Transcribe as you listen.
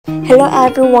Hello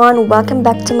everyone, welcome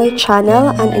back to my channel,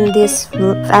 and in this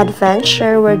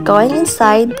adventure we're going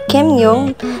inside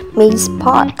Kimnyoung Maze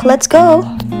Park. Let's go!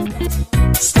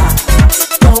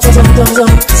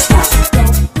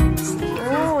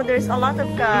 Oh, there's a lot of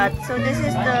cats. So this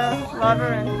is the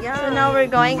Labyrinth. Yeah. So now we're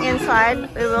going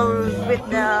inside. We will with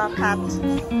the cat.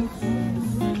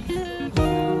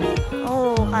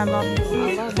 Oh, I love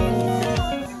this.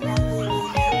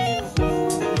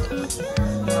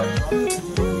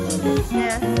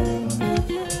 Yeah.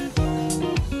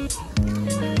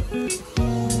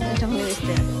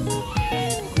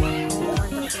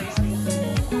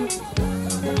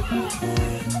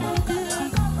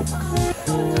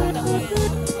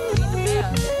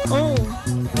 Oh,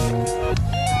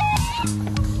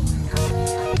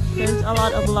 there's a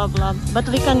lot of love, but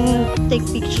we can take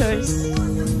pictures.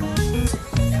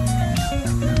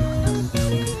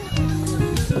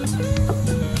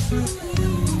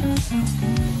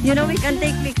 You know, we can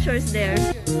take pictures there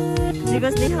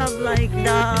because they have like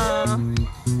the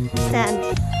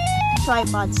stand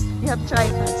tripods. You have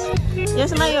tripods.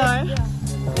 Yes, Mayor.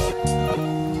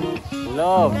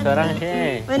 Hello, sarang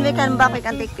siya. When we come back, we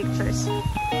can take pictures.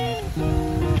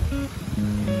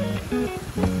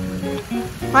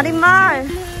 Marimar!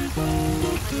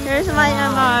 Here's my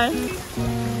Amar.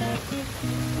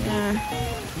 Yeah.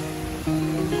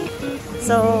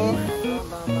 So,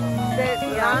 the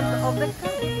land of the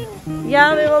cat.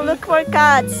 Yeah, we will look for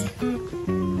cats.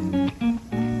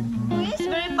 It's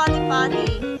very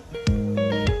funny.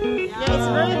 Yeah, it's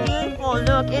very beautiful.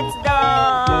 Look, it's the...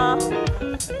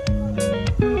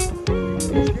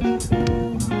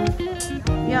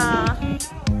 Yeah.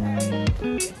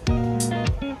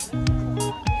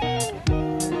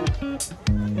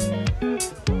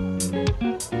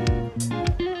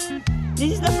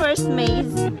 This is the first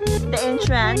maze, the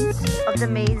entrance of the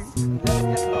maze.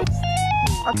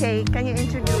 Okay, can you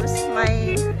introduce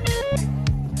my...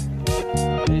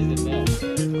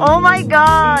 Oh my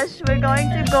gosh, we're going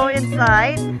to go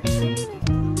inside.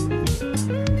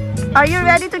 Are you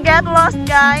ready to get lost,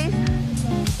 guys?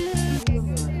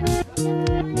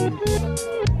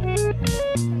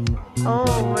 Oh,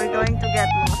 we're going to get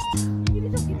lost.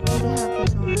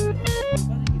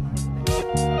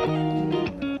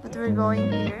 But we're going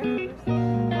here.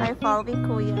 I following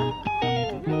Kuya.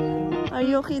 Are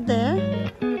you okay there?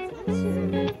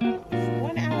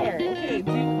 1 hour. Okay.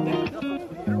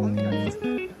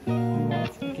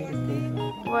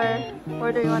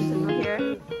 Where do you want to go here?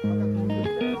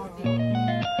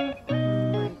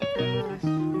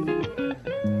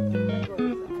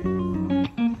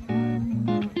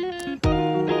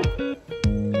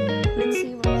 Let's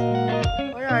see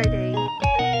where are they?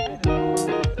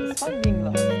 It's fun being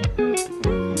lost.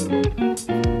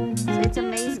 So it's a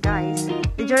maze, guys.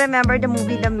 Did you remember the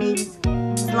movie The Maze?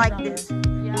 It's like this.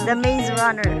 The Maze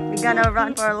Runner. We're gonna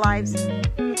run for our lives.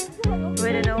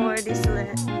 We don't know where this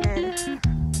leads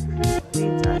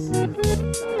us. Remember,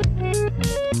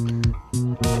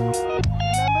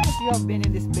 if you have been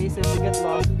in this place and you get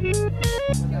lost, you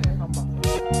come back.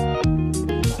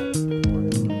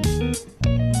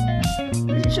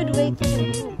 You should wait for the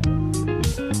group.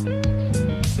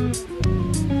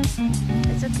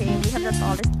 It's okay, we have the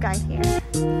tallest guy here.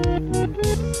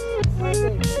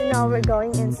 So now we're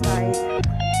going inside.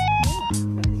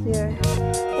 Here.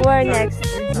 Where next?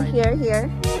 Here.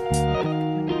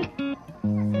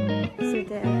 So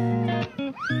there.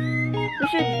 We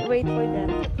should wait for them.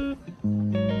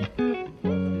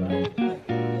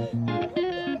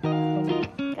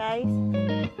 Guys,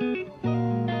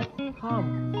 Come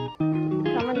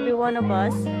come and be one of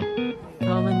us.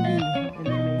 and be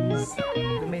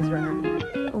in the maze runner.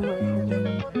 Oh my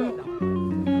God.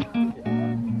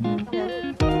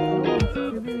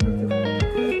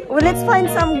 Well, let's find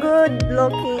some good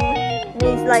looking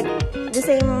maze, like the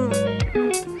same.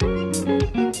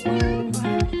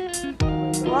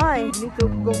 Why? You need to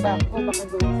go back and go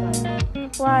inside.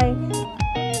 Why?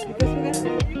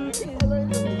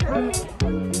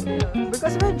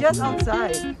 Because we're just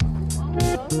outside.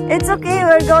 It's okay,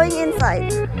 we're going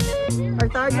inside. Our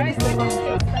target is to come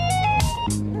inside.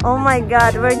 Oh my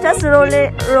God, we're just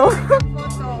rolling. We're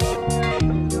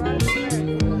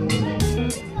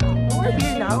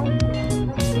here now.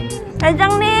 Hey,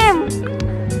 Jangnim!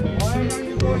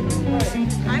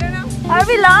 I don't know. Are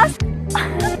we lost?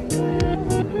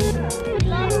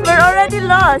 We're already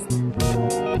lost.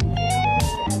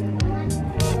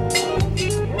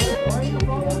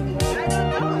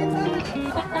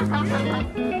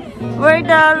 We're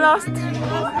the lost.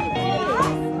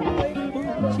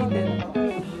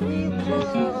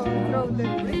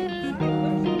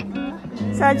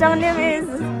 Sajang name is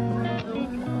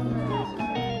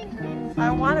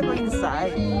I want to go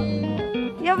inside.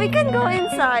 Yeah, we can go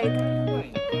inside.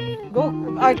 Go.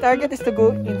 Our target is to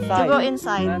go inside. To go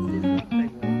inside.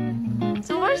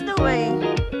 So where's the way?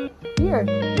 Here.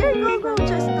 Here, go,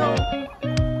 just go.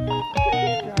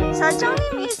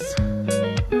 Sajanim is...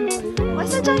 Why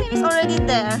Sajanim is already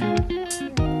there?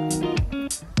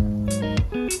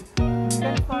 You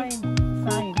can find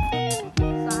sign.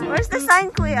 Where's the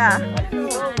sign, Kuya?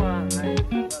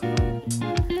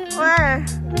 Where?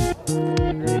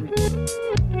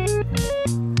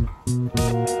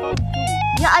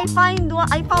 Yeah, I found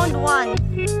one.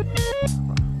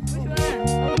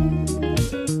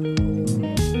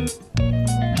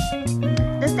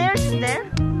 The stairs is there.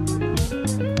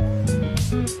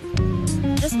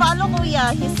 Just follow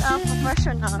Kuya. He's a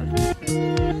professional.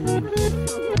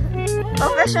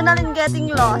 Professional in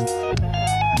getting lost.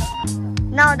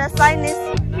 Now the sign is...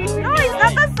 No, it's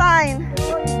not a sign.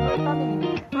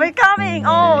 We're coming.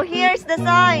 Oh, here's the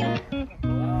sign.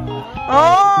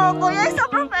 Oh, Kuya is a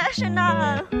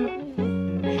professional.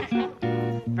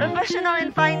 Professional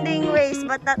in finding ways,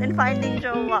 but not in finding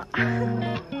jowa.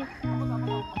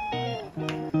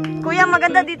 Kuya,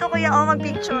 maganda dito, Kuya. Oh,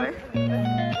 mag-picture.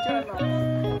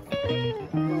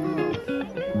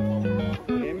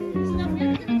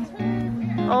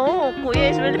 Oh,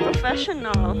 Kuya is really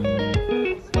professional.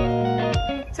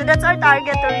 So that's our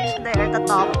target to reach there at the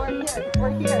top.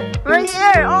 We're here. We're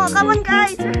here. Oh, come on,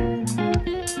 guys.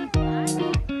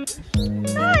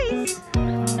 Nice.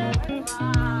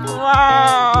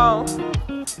 Wow.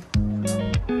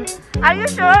 Are you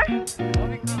sure?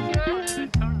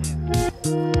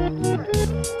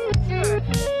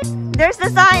 There's the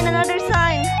sign, another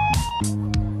sign.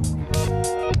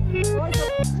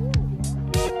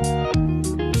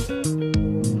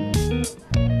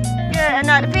 Yeah,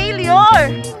 another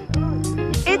failure.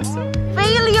 It's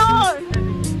failure.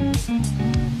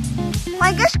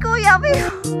 My gosh, Kuya.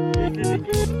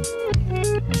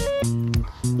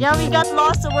 Yeah, we got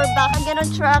lost, so we're back again on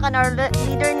track, and our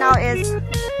leader now is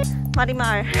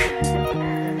Marimar.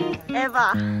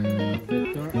 Eva.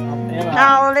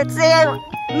 Now, let's say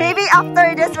maybe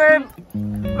after this we'll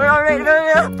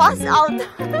pass out.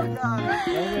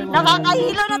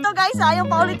 Nakakahilo na to, guys. Ayaw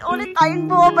pa ulit-ulit tayong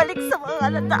bumabalik sa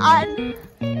mga nataan.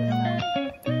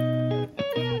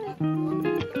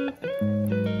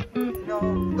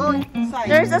 Go inside.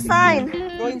 There's a sign.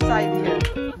 Go inside here.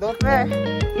 Don't Where?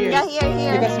 here. Yeah,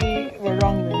 here. Because we were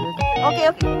wrong. Okay.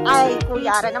 Ay,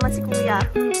 Kuya. Naman si Kuya.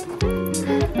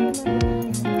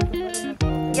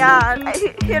 Yeah,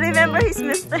 he remember his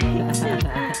mistakes.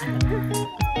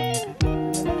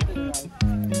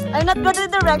 I'm not good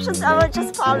with directions. I will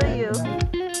just follow you.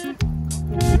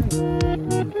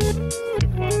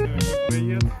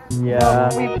 Yeah.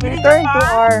 We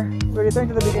returned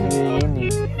to the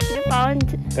beginning. You found?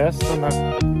 That's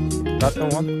not the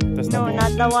one. That's No,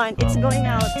 not not the one. It's going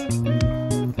out.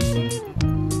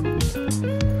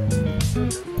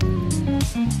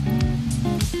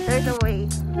 There's a way.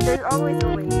 There's always a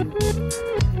way.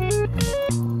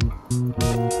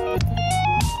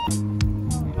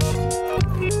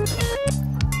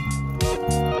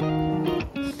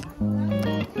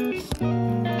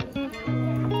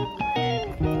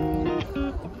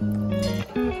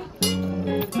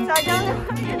 So I don't know.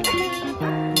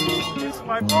 This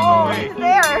might be Oh, the way. it's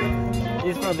there.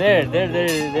 It's not there. There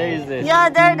is this. Yeah,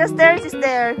 there. The stairs is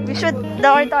there. We should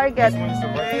our target.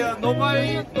 Hey,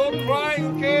 nobody, don't cry,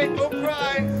 okay? Don't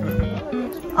cry.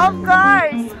 Of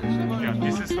course. Yeah,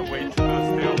 this is the way to the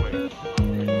stairway.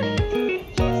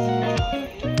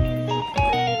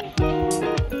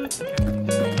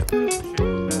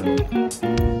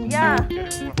 Yeah. Get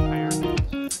it from higher.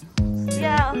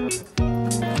 Yeah.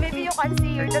 Maybe you can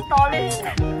see you're the tallest.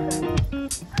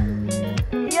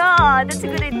 Yeah, that's a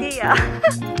good idea.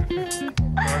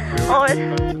 Oh, is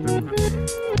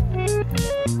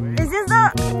this the...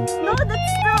 No,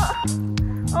 that's the...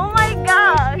 Oh my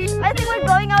gosh. I think we're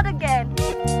going out again.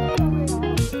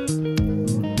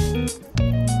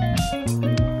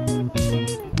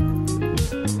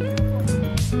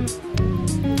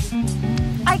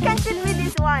 I can't sit with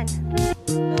this one.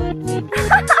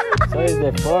 So it's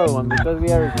the 4 one because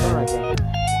we are return again.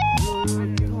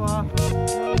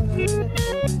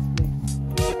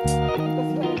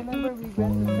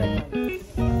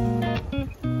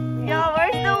 Yeah,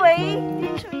 where's the way?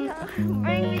 Teach me how.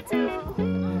 Bring me to...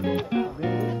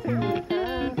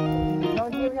 Now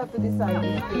here we have to decide.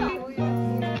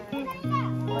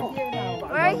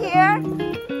 We're here?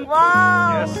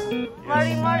 Wow! Yes.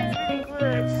 Marimar is really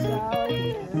good.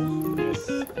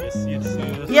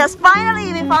 Yes. Yes,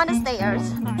 finally we found the stairs.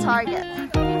 The target.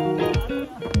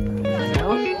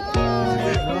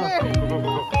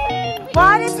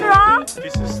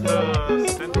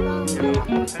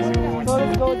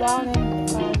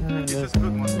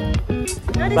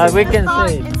 this But is we the can start.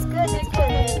 say. It's good, it's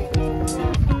good.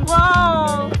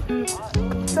 Wow.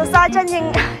 So Sajan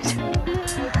yung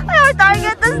our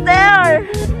target is there.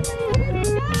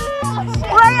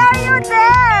 Why are you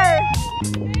there?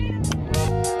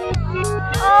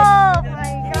 Oh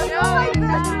my god. Oh my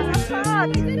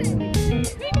gosh.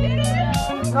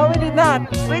 No, we did not.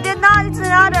 We did not, it's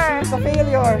another. It's a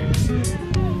failure.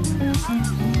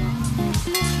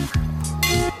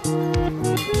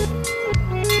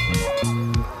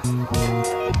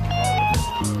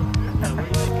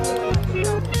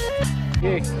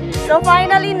 So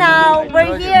finally now,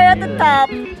 we're here at the top.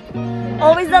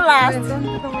 Always the last.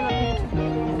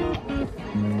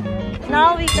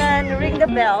 Now we can ring the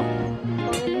bell.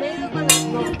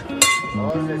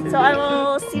 So I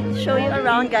will show you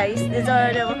around, guys. These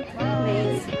are the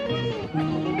maze.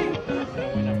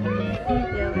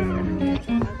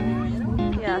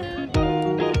 Yeah.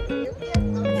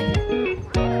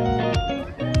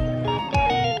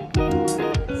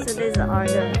 So these are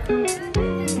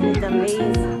the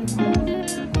maze.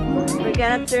 We're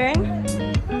gonna turn.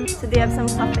 So they have some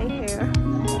cafe here.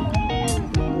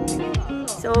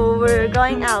 So we're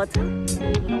going out.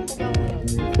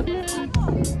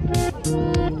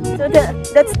 So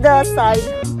that's the side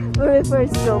where we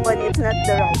first go, but it's not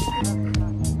the right.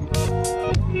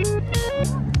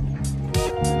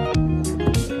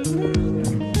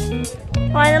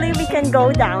 Finally, we can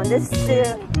go down. This is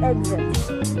the exit.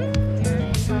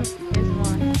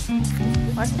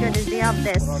 What's good is they have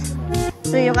this,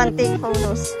 so you can take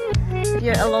photos if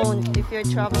you're alone, if you're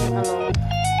traveling alone.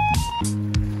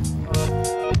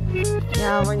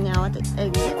 Yeah, we're now at the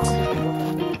exit.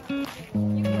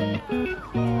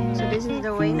 So this is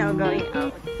the way now going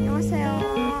out. 안녕하세요.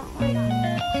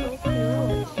 So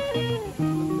cute.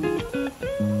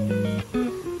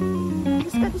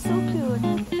 This guy is so cute.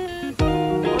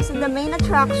 Also the main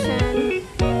attraction,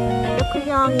 the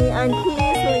Kimnyoung, and he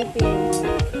is sleeping.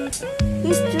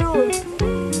 He's true.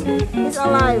 He's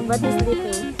alive, but he's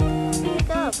sleeping. Wake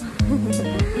up.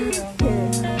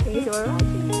 He's alright.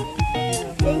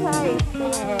 Say hi.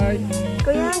 Hi.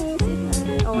 Kimnyoung, say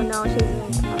hi. Oh no, she's in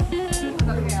the car.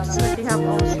 So we have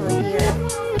also here.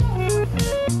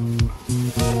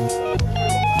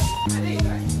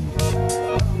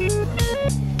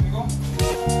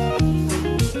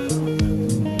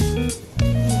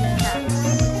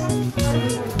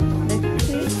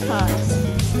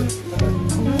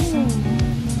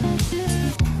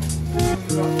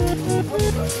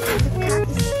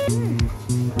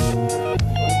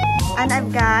 And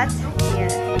I've got